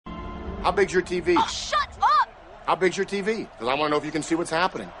How big's your TV? Oh, shut up! How big's your TV? Because I want to know if you can see what's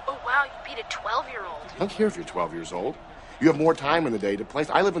happening. Oh, wow, you beat a 12-year-old. I don't care if you're 12 years old. You have more time in the day to play.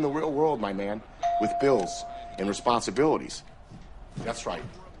 I live in the real world, my man, with bills and responsibilities. That's right.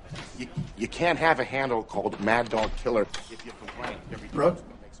 You can't have a handle called Mad Dog Killer if you complain. Every Brooke?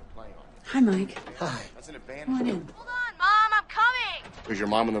 makes a play on you. Hi, Mike. Hi. That's an advantage. Come on in. Hold on, Mom, I'm coming. Is your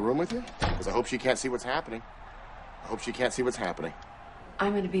mom in the room with you? Because I hope she can't see what's happening. I hope she can't see what's happening.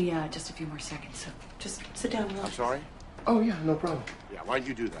 I'm going to be just a few more seconds, so just sit down and I'm relax. sorry? Oh, yeah, no problem. Yeah, why'd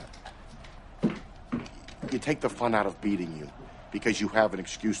you do that? You take the fun out of beating you because you have an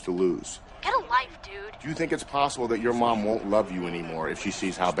excuse to lose. Get a life, dude. Do you think it's possible that your mom won't love you anymore if she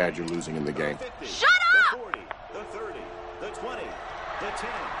sees how bad you're losing in the game? Shut up! The 40, the 30, the 20, the 10,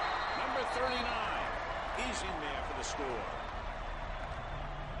 number 39. He's in there for the score.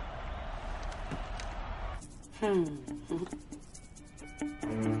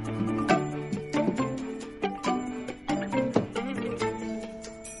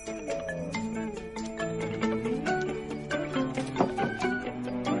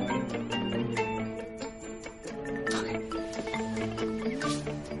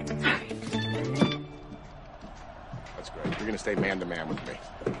 That's great. You're going to stay man-to-man with me.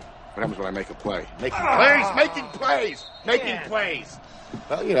 What happens when I make a play? Making plays! Making plays! Making plays!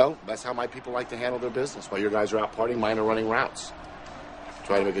 Well, you know, that's how my people like to handle their business. While your guys are out partying, mine are running routes.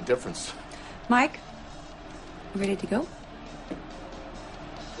 Try to make a difference. Mike, you ready to go?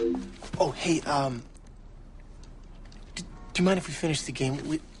 Oh, hey, do you mind if we finish the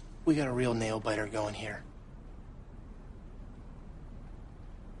game? We got a real nail-biter going here.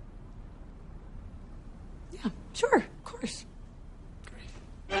 Yeah, sure, of course.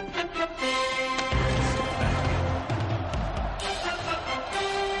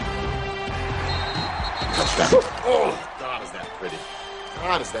 Touchdown. Oh, God, is that pretty.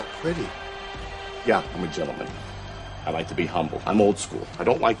 God, is that pretty. Yeah, I'm a gentleman. I like to be humble. I'm old school. I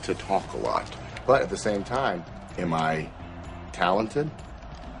don't like to talk a lot. But at the same time, am I talented?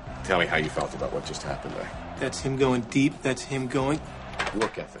 Tell me how you felt about what just happened there. That's him going deep. That's him going...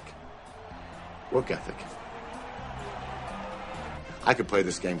 Work ethic. Work ethic. I could play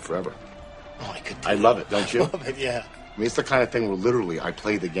this game forever. Oh, I could... I love it, don't you? I love it, yeah. I mean, it's the kind of thing where literally I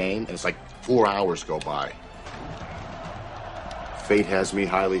play the game and it's like 4 hours go by. Fate has me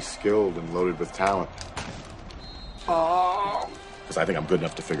highly skilled and loaded with talent. Oh. Because I think I'm good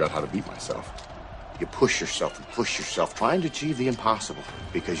enough to figure out how to beat myself. You push yourself and push yourself, trying to achieve the impossible.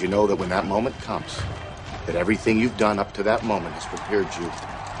 Because you know that when that moment comes, that everything you've done up to that moment has prepared you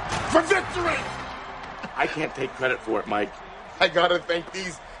for victory! I can't take credit for it, Mike. I gotta thank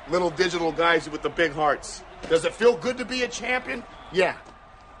these little digital guys with the big hearts. Does it feel good to be a champion? Yeah.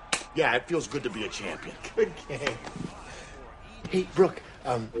 Yeah, it feels good to be a champion. Good game. Hey, Brooke,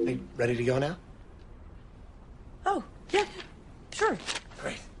 are you ready to go now? Oh, yeah, sure.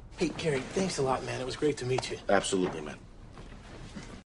 Great. Hey, Gary, thanks a lot, man. It was great to meet you. Absolutely, man.